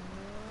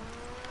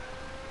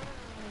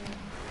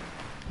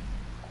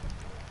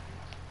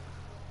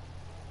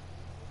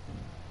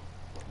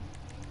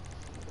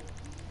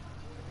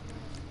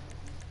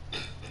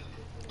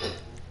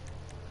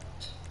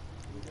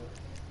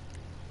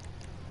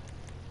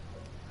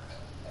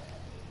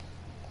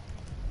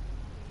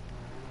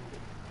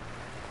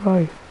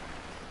 Right.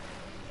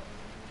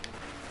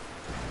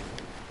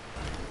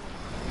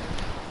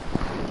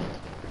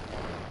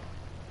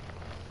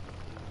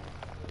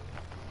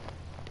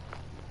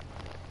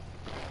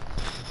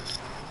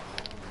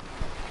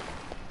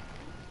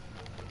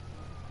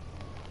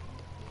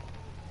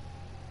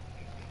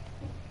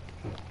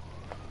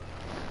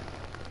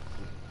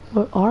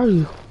 Where are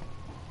you?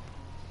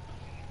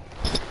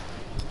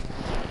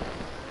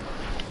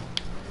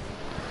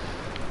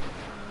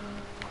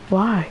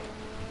 Why?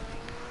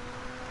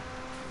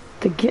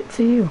 To get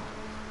to you.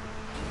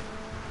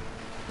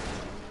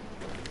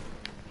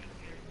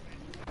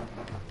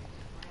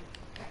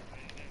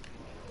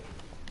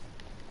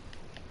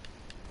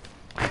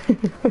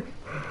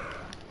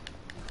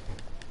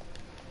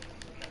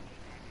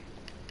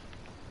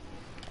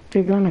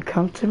 You're gonna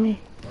come to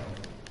me?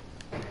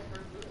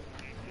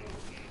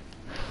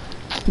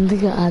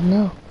 Nigga, I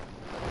know.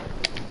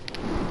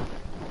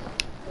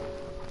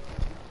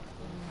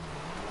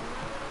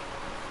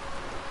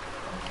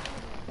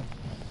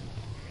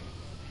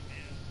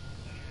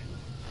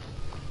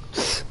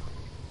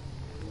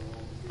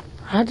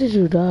 How did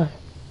you die?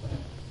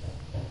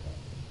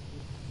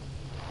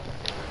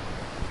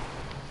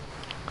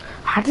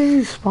 How did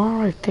you spawn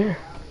right there?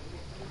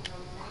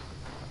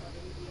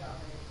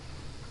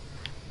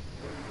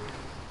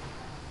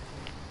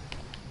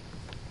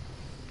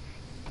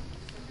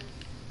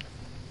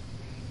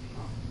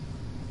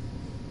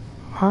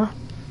 Huh?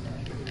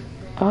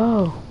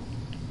 Oh.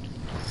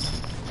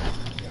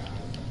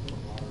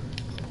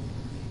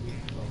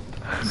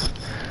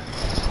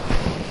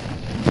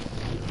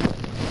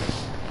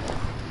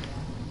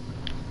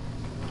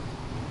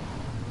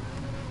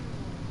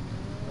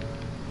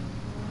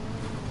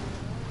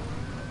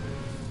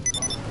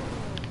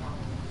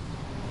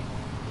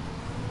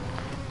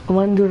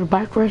 Want to do the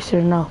bike race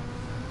or no?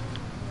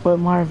 With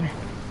Marvin?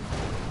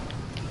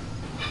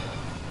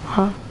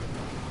 Huh?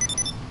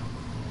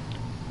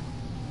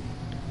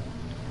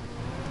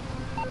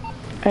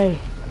 Hey.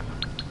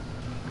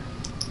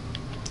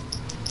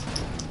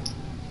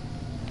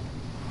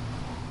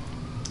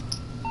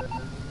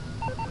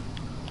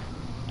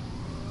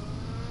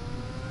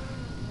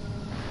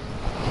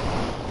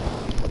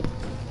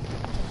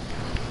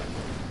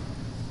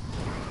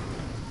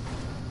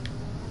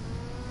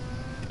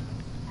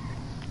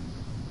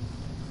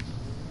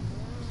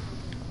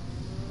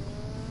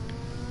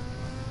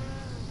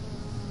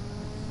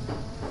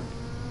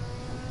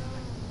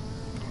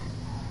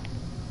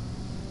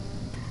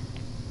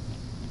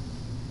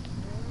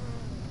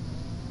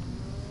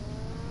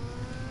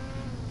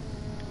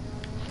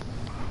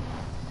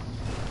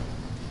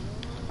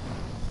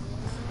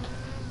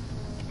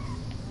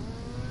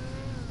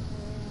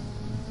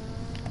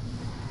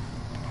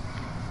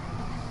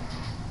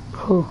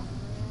 Who?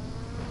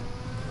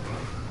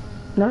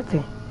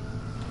 Nothing.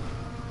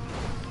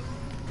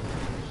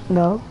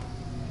 No.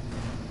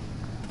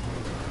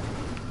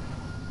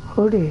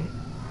 Who did?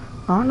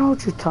 I don't know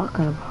what you're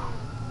talking about.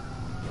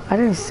 I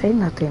didn't say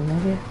nothing,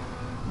 nigga.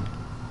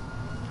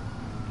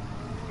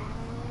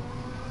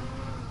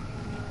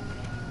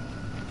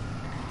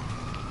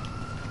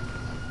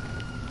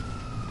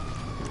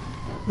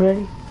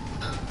 Ready?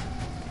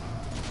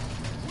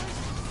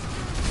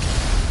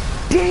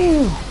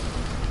 Damn!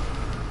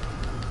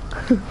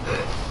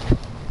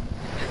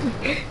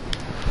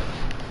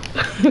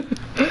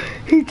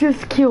 He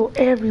just killed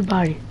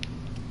everybody.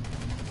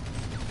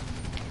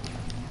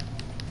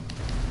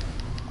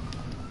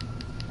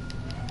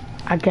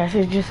 I guess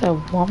it's just a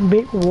one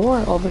big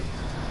war over.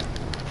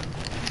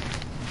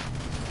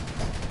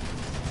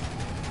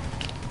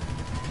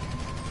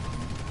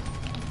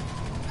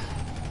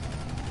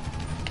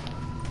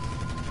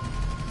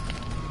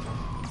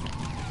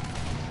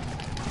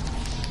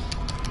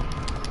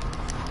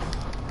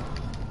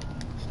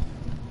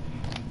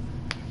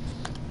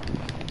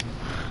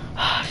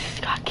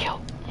 She got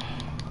killed.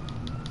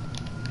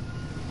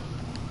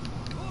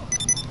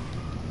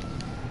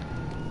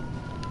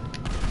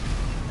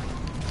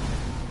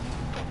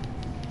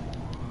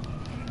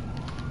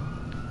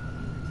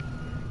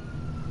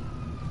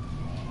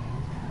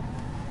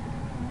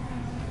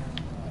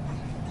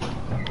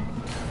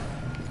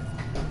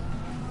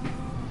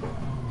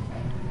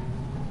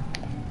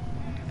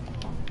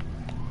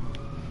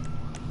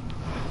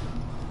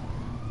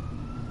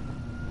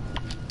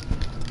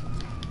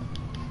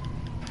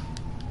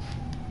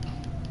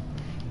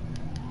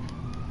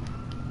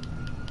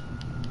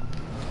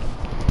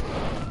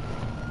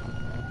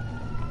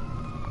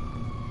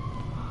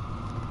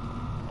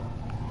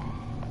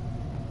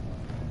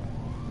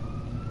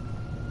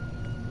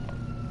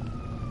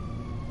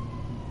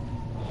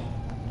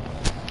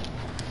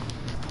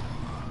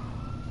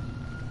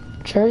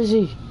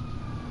 Jersey.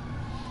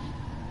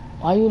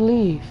 Why you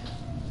leave?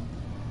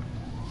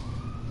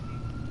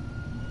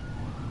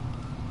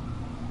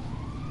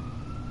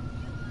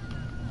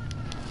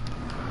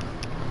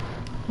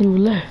 You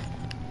left.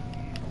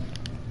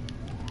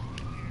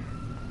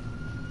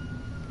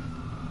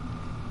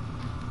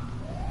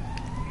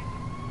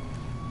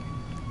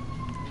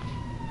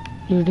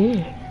 You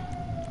did.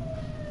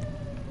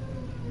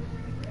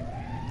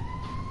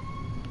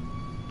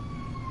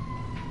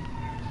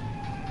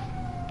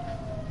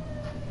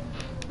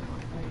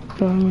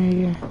 Tell me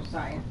again.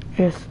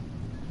 Yes.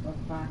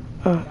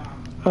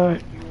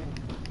 Alright.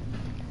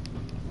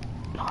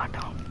 No, I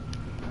don't.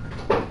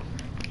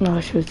 No,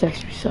 she was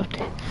texting me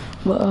something.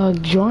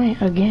 But, join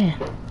again.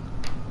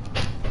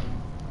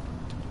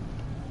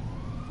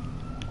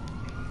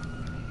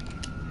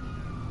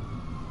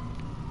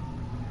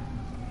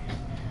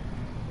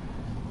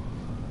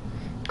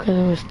 Cause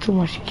it was too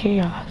much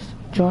chaos.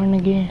 Join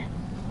again.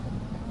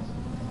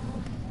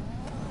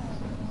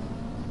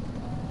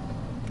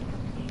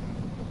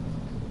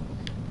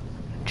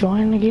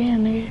 Join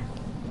again, nigga.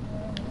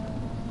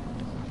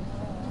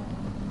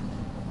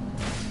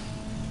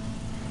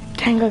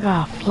 Dang, I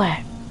got a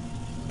flat.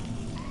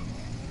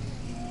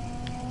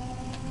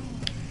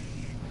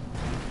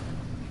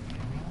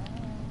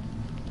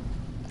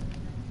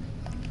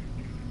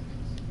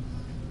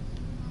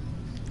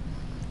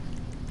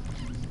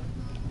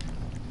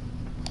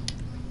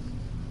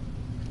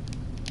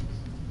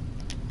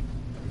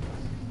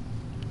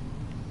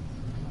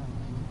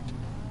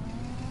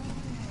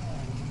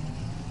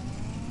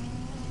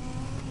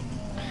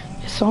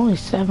 It's only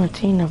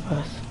 17 of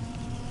us.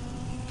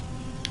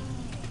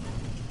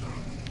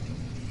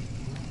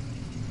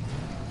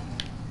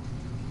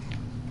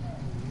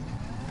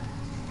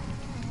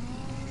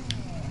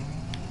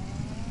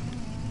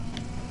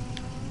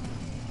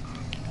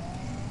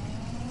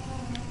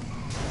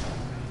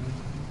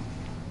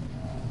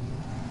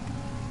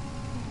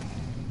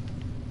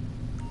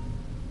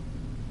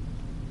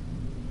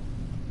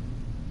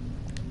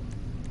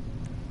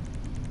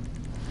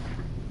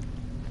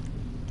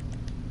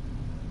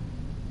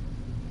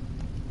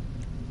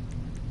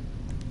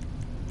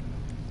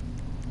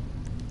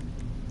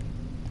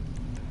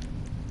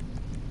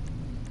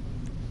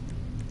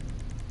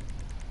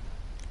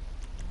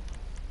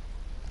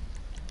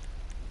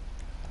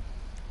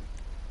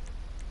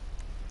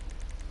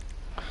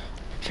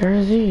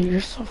 Jersey,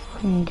 you're so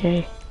fucking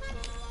gay.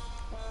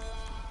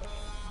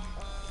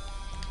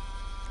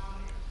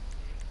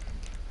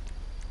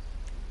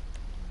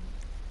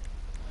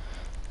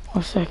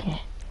 One second.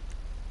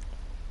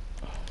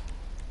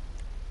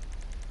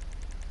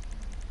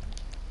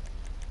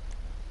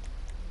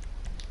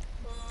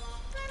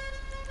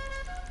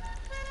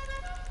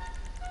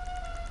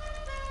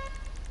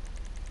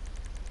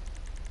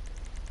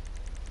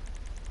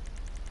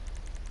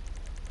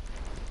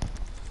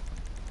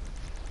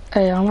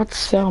 Hey, I'm about to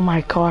sell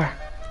my car.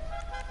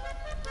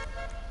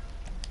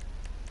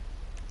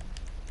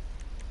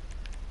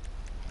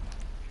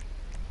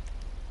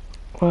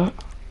 What?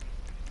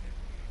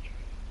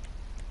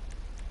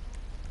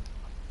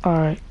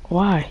 Alright,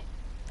 why?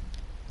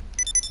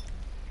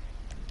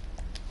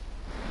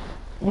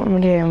 Want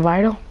me to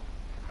invite him?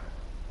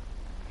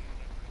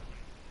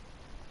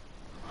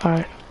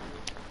 Alright.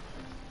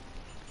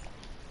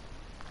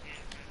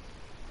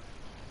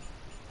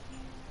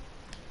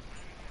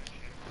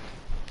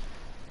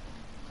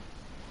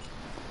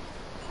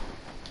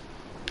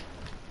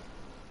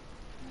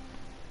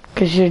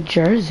 Cause you're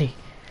Jersey.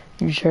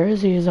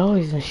 Jersey is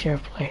always in share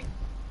play.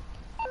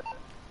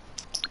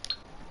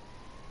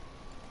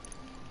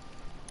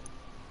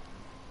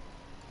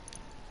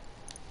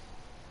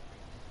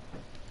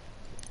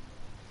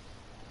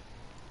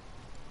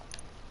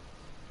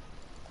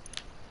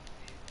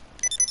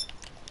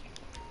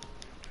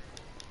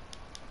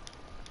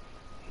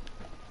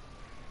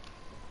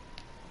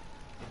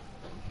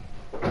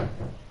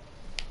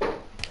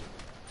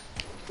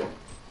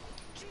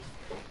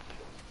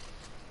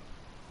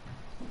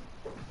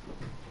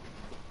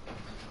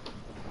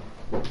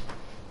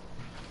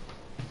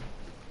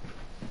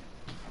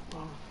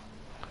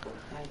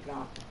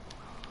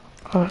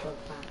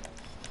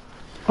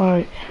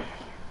 Alright.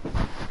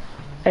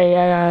 Hey,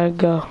 I gotta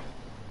go.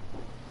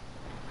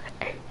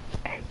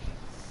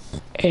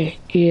 Hey,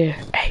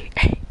 yeah. Hey.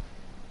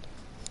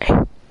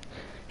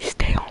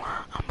 Stay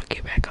online. I'm gonna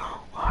get back on.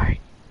 Alright.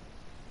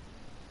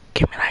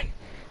 Give me like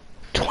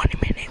 20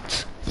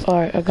 minutes.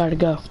 Alright, I gotta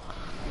go.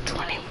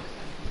 20 minutes.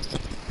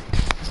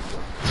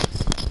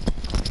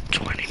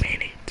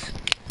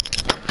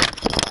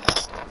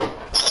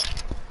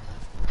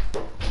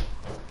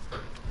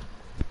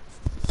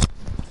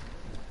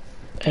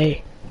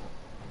 Hey.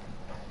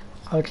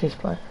 I'll just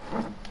play.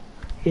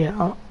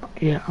 Yeah,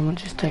 I'm gonna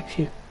just text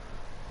you.